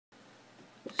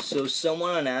So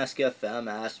someone on Ask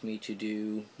FM asked me to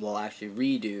do, well actually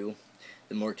redo,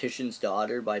 The Mortician's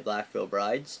Daughter by Black Veil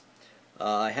Brides.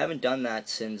 I haven't done that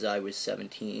since I was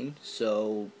 17,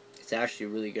 so it's actually a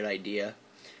really good idea.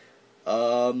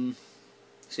 So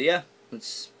yeah,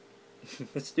 let's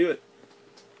let's do it.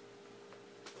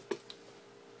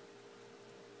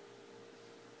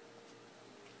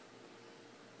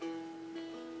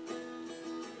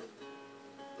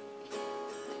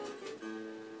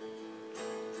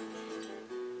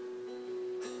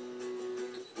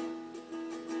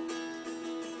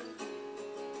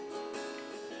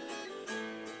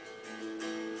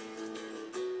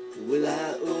 Will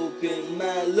I open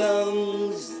my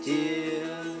lungs,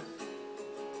 dear,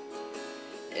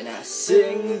 and I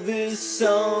sing this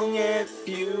song at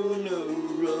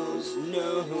funerals,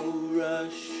 no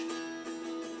rush.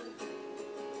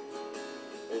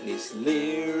 These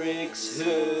lyrics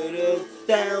heard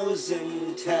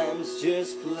 1,000 times,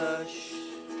 just blush.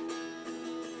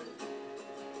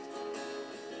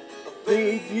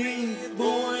 Baby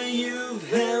boy, you've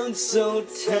held so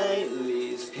tightly,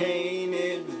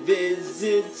 painted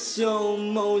visits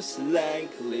almost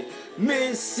likely,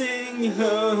 missing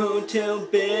hotel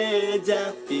beds,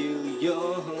 I feel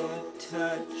your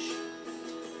touch.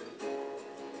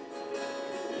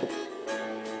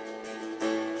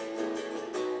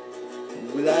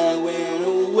 Well, I went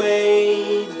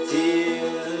away,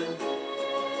 dear,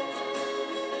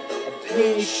 a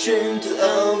patient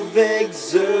of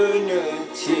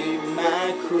eternity,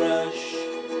 my crush.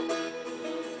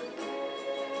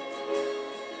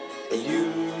 A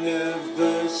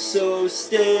universe so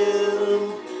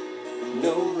still,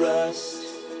 no rust.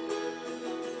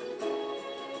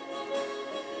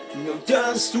 No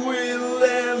dust will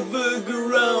ever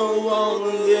grow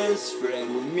on this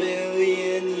frame a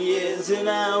million years, and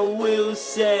I will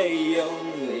say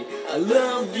only I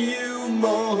loved you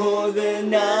more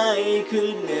than I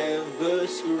could never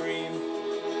scream.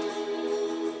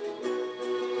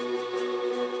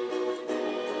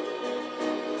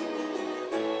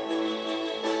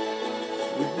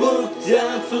 We booked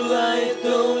our flight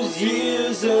those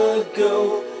years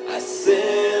ago. I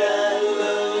said I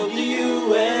loved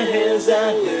you as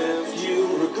I left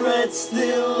you. Regrets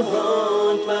still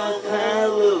haunt my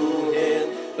hollow head,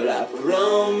 but I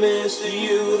promise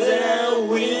you that I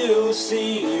will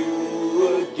see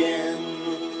you again.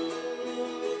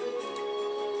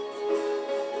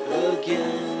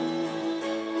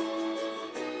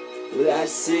 Well, I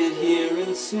sit here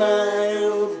and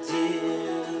smile,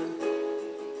 dear,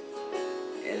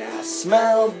 and I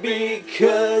smile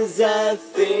because I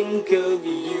think of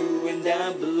you, and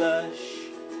I blush.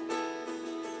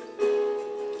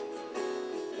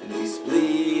 And these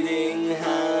bleeding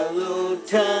hollow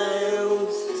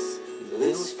tiles,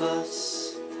 this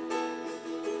fuss.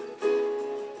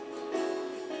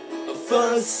 A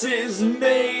fuss is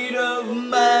made of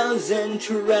miles and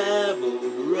traveled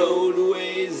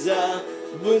roadways are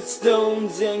but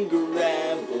stones and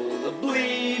gravel. A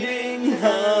bleeding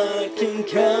heart can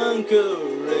conquer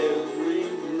every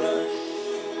rush.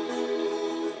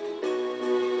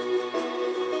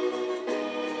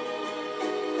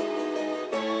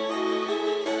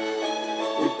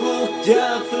 We booked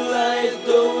our flight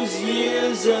those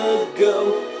years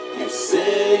ago. You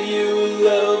said you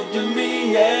loved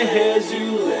me as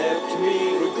you left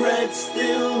me. Regrets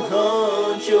still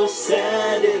haunt your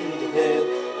saddened head,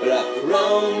 but I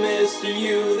promise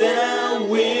you that I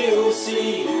will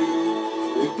see you.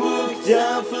 We booked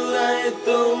our flight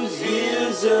those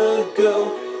years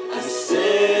ago. I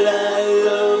said I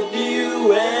loved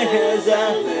you as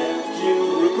I left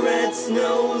you. Regrets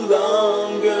no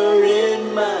longer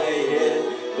in my head,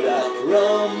 but I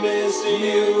promise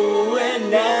you,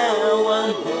 and now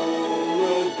I'm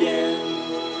home again.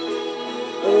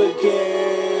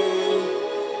 Again,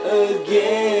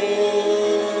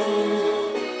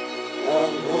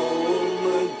 I'm home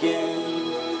again.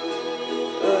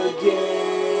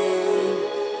 Again,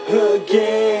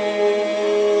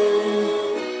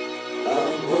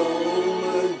 I'm home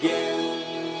again.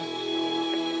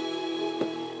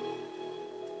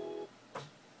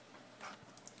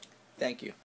 Thank you.